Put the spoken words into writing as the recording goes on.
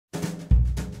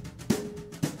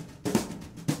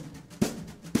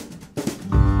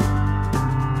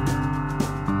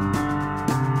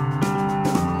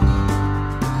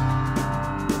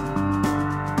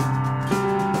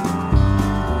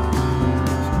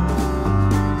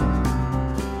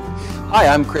Hi,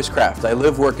 I'm Chris Kraft. I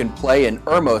live, work, and play in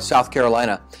Irmo, South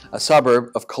Carolina, a suburb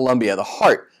of Columbia, the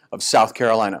heart of South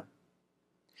Carolina.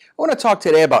 I want to talk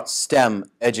today about STEM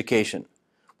education.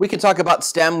 We could talk about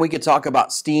STEM, we could talk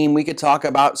about STEAM, we could talk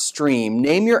about STREAM.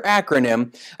 Name your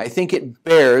acronym. I think it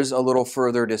bears a little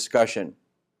further discussion.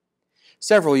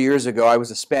 Several years ago, I was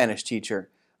a Spanish teacher.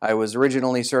 I was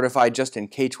originally certified just in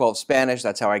K-12 Spanish.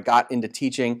 That's how I got into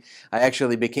teaching. I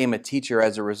actually became a teacher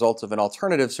as a result of an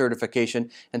alternative certification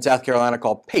in South Carolina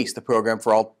called PACE, the Program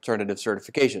for Alternative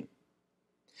Certification.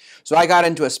 So I got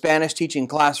into a Spanish teaching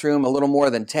classroom a little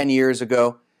more than 10 years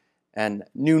ago and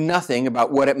knew nothing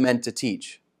about what it meant to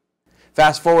teach.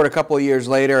 Fast forward a couple of years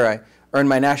later, I earned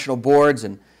my national boards,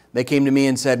 and they came to me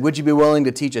and said, would you be willing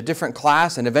to teach a different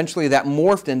class? And eventually that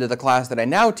morphed into the class that I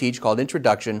now teach called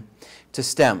Introduction to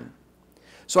STEM.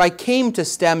 So I came to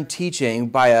STEM teaching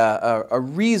by a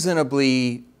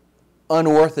reasonably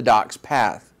unorthodox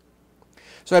path.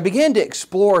 So I began to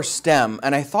explore STEM,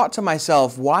 and I thought to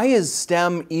myself, why is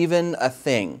STEM even a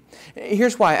thing?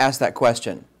 Here's why I asked that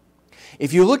question.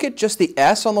 If you look at just the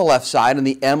S on the left side and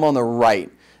the M on the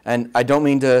right, and I don't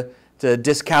mean to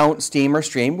discount STEAM or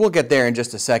STREAM, we'll get there in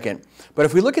just a second. But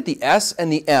if we look at the S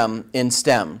and the M in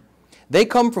STEM, they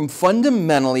come from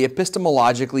fundamentally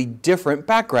epistemologically different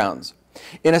backgrounds.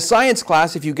 In a science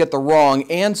class, if you get the wrong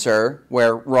answer,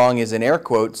 where wrong is in air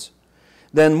quotes,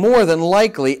 then more than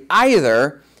likely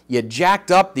either you jacked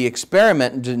up the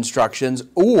experiment instructions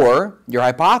or your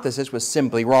hypothesis was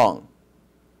simply wrong.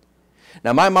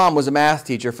 Now, my mom was a math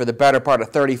teacher for the better part of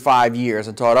 35 years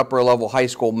and taught upper level high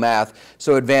school math,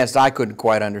 so advanced I couldn't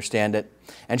quite understand it.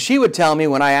 And she would tell me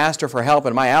when I asked her for help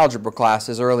in my algebra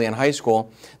classes early in high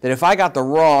school that if I got the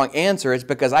wrong answer, it's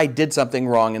because I did something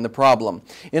wrong in the problem.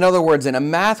 In other words, in a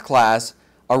math class,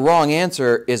 a wrong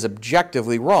answer is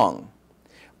objectively wrong.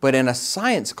 But in a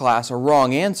science class, a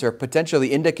wrong answer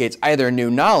potentially indicates either new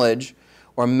knowledge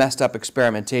or messed up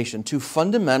experimentation, two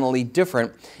fundamentally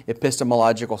different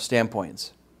epistemological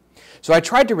standpoints. So I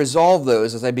tried to resolve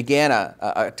those as I began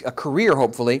a career,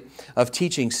 hopefully, of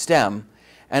teaching STEM,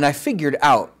 and I figured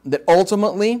out that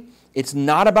ultimately it's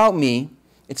not about me,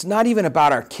 it's not even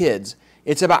about our kids,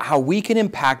 it's about how we can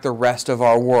impact the rest of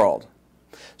our world.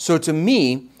 So to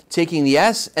me, taking the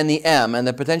S and the M and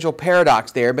the potential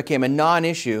paradox there became a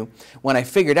non-issue when I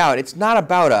figured out it's not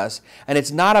about us and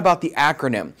it's not about the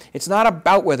acronym. It's not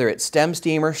about whether it's STEM,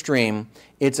 STEAM, or STREAM.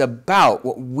 It's about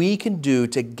what we can do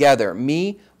together,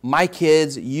 me, my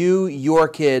kids, you, your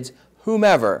kids,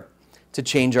 whomever, to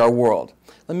change our world.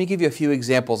 Let me give you a few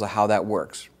examples of how that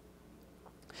works.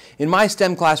 In my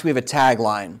STEM class, we have a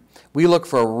tagline. We look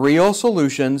for real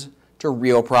solutions to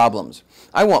real problems.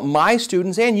 I want my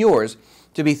students and yours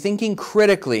to be thinking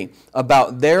critically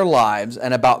about their lives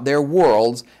and about their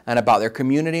worlds and about their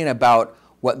community and about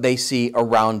what they see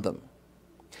around them.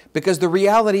 Because the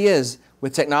reality is,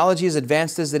 with technology as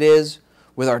advanced as it is,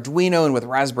 with Arduino and with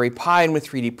Raspberry Pi and with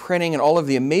 3D printing and all of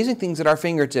the amazing things at our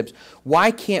fingertips,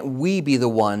 why can't we be the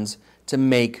ones to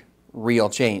make real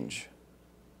change?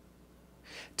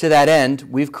 To that end,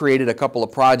 we've created a couple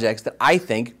of projects that I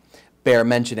think bear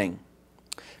mentioning.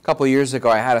 A couple of years ago,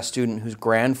 I had a student whose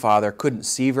grandfather couldn't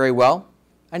see very well,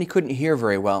 and he couldn't hear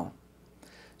very well.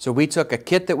 So we took a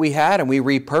kit that we had, and we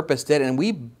repurposed it, and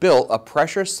we built a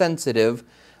pressure-sensitive,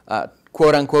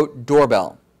 quote-unquote,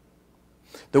 doorbell.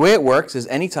 The way it works is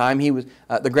anytime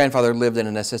the grandfather lived in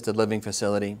an assisted living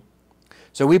facility.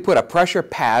 So we put a pressure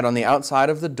pad on the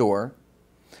outside of the door.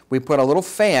 We put a little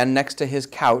fan next to his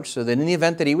couch so that in the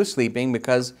event that he was sleeping,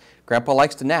 because Grandpa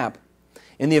likes to nap,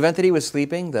 in the event that he was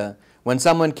sleeping, when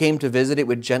someone came to visit, it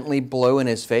would gently blow in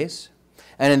his face.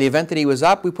 And in the event that he was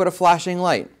up, we put a flashing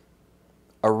light.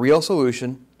 A real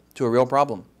solution to a real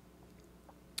problem.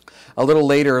 A little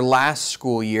later last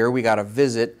school year, we got a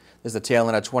visit. This is the tail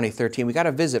end of 2013. We got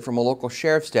a visit from a local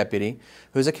sheriff's deputy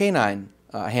who's a canine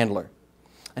handler.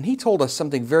 And he told us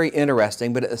something very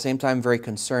interesting, but at the same time very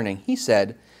concerning. He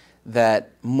said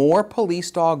that more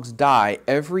police dogs die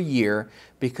every year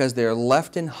because they're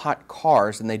left in hot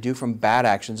cars than they do from bad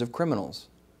actions of criminals.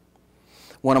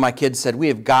 One of my kids said, we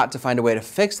have got to find a way to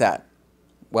fix that.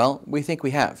 Well, we think we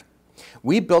have.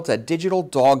 We built a digital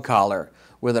dog collar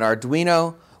with an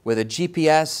Arduino, with a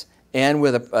GPS, and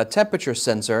with a temperature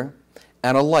sensor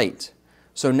and a light.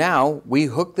 So now we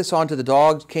hook this onto the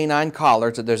dog's canine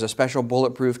collar. So there's a special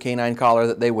bulletproof canine collar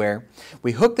that they wear.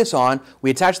 We hook this on. We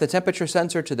attach the temperature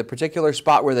sensor to the particular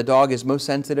spot where the dog is most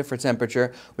sensitive for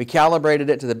temperature. We calibrated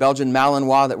it to the Belgian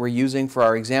Malinois that we're using for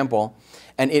our example.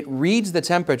 And it reads the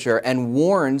temperature and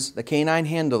warns the canine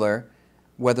handler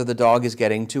whether the dog is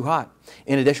getting too hot.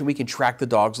 In addition, we can track the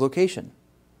dog's location.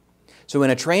 So in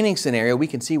a training scenario, we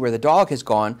can see where the dog has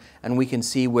gone, and we can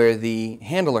see where the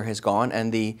handler has gone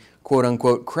and the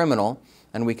quote-unquote criminal,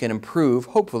 and we can improve,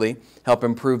 hopefully, help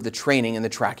improve the training and the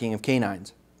tracking of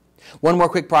canines. One more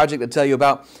quick project to tell you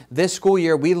about. This school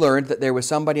year, we learned that there was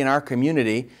somebody in our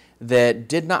community that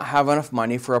did not have enough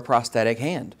money for a prosthetic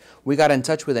hand. We got in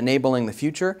touch with Enabling the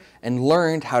Future and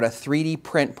learned how to 3D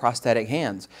print prosthetic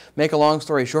hands. Make a long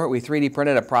story short, we 3D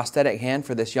printed a prosthetic hand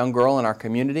for this young girl in our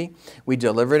community. We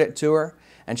delivered it to her,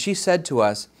 and she said to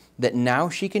us that now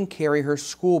she can carry her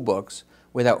school books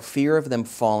without fear of them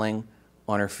falling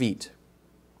on her feet.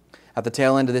 At the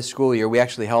tail end of this school year, we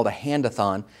actually held a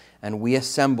hand-a-thon, and we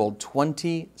assembled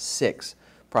 26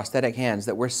 prosthetic hands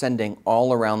that we're sending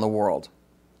all around the world.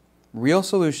 Real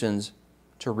solutions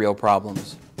to real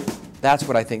problems. That's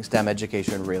what I think STEM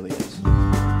education really is.